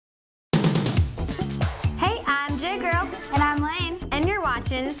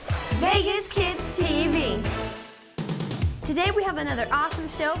watching Vegas Kids TV. Today we have another awesome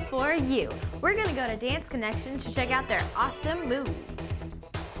show for you. We're gonna go to Dance Connection to check out their awesome moves.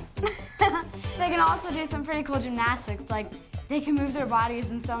 They can also do some pretty cool gymnastics, like they can move their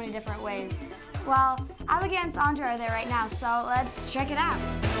bodies in so many different ways. Well, Abigail and Sandra are there right now, so let's check it out.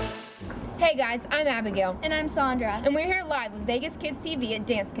 Hey guys, I'm Abigail. And I'm Sandra. And we're here live with Vegas Kids TV at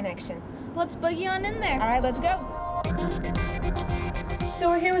Dance Connection. Let's boogie on in there. All right, let's go. So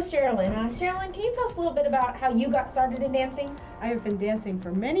we're here with Sherilyn. Sherilyn, can you tell us a little bit about how you got started in dancing? I have been dancing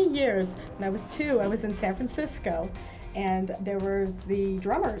for many years. When I was 2, I was in San Francisco, and there was the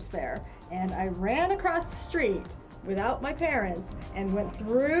drummers there, and I ran across the street without my parents and went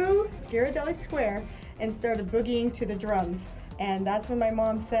through Ghirardelli Square and started boogieing to the drums. And that's when my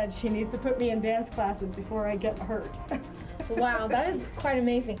mom said she needs to put me in dance classes before I get hurt. Wow, that is quite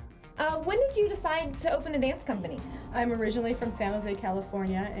amazing. When did you decide to open a dance company? I'm originally from San Jose,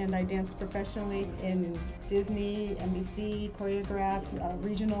 California, and I danced professionally in Disney, NBC, choreographed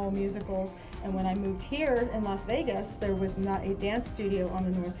regional musicals. And when I moved here in Las Vegas, there was not a dance studio on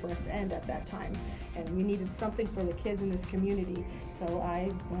the Northwest End at that time. And we needed something for the kids in this community. So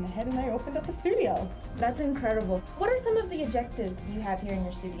I went ahead and I opened up a studio. That's incredible. What are some of the objectives you have here in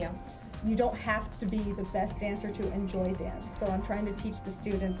your studio? You don't have to be the best dancer to enjoy dance. So I'm trying to teach the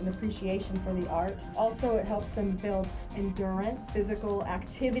students an appreciation for the art. Also, it helps them build endurance, physical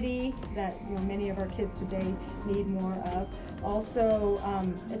activity that many of our kids today need more of. Also,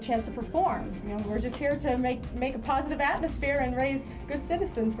 a chance to perform. We're just here to make a positive atmosphere and raise good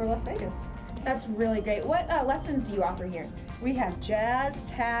citizens for Las Vegas. That's really great. What lessons do you offer here? We have jazz,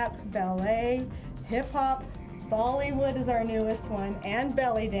 tap, ballet, hip hop, Bollywood is our newest one, and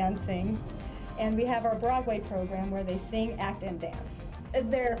belly dancing. And we have our Broadway program where they sing, act, and dance. Is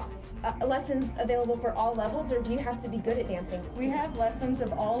there lessons available for all levels, or do you have to be good at dancing? We have lessons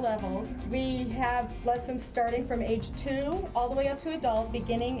of all levels. We have lessons starting from age 2 all the way up to adult,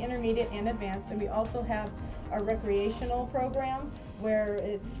 beginning, intermediate, and advanced. And we also have our recreational program where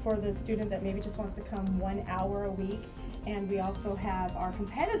it's for the student that maybe just wants to come 1 hour a week. And we also have our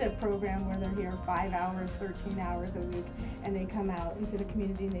competitive program where they're here 5 hours, 13 hours a week, and they come out into the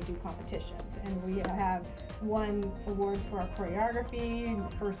community and they do competitions. And we have won awards for our choreography,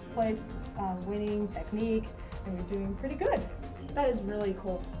 first place, winning technique, and we're doing pretty good. That is really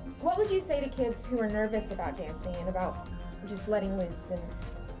cool. What would you say to kids who are nervous about dancing and about just letting loose and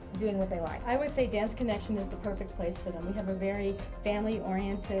doing what they like? I would say Dance Connection is the perfect place for them. We have a very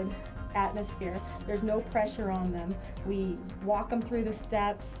family-oriented atmosphere. There's no pressure on them. We walk them through the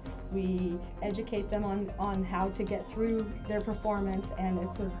steps. We educate them on how to get through their performance, and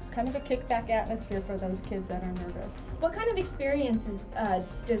it's a kind of a kickback atmosphere for those kids that are nervous. What kind of experiences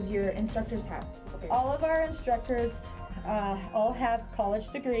does your instructors have? All of our instructors all have college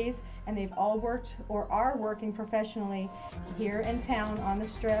degrees, and they've all worked or are working professionally here in town on the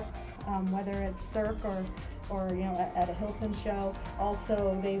Strip, whether it's Cirque or at a Hilton show.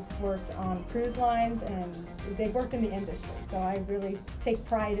 Also, they've worked on cruise lines and they've worked in the industry. So I really take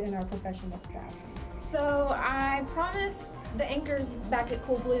pride in our professional staff. So I promised the anchors back at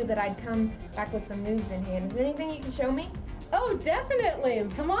Cool Blue that I'd come back with some moves in hand. Is there anything you can show me? Oh, definitely.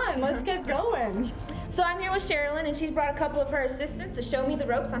 Come on, let's get going. So I'm here with Sherilyn, and she's brought a couple of her assistants to show me the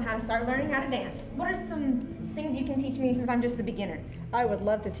ropes on how to start learning how to dance. What are some things you can teach me since I'm just a beginner? I would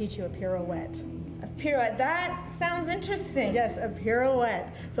love to teach you a pirouette. A pirouette, that sounds interesting. Yes, a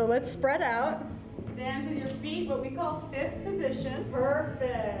pirouette. So let's spread out. Stand with your feet, what we call fifth position.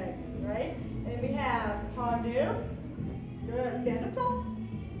 Perfect, right? And we have tendu. Good, stand up tall.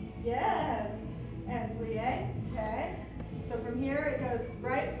 Yes. And plie, okay. So from here it goes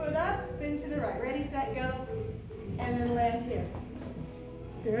right foot up, spin to the right. Ready, set, go. And then land here.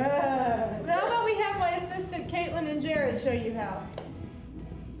 Good. Now how about we have my assistant Caitlin and Jared show you how.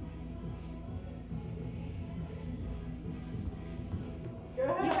 You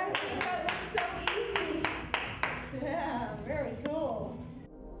guys think that looks so easy. Yeah, very cool.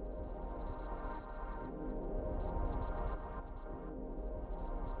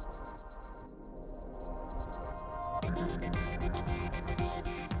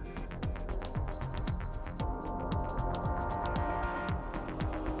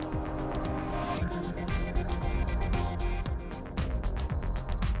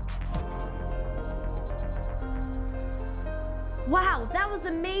 Wow, that was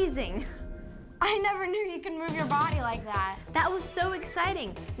amazing. I never knew you could move your body like that. That was so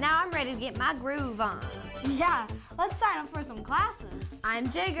exciting. Now I'm ready to get my groove on. Yeah, let's sign up for some classes.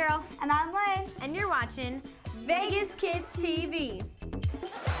 I'm J-Girl. And I'm Lane. And you're watching Vegas Kids TV.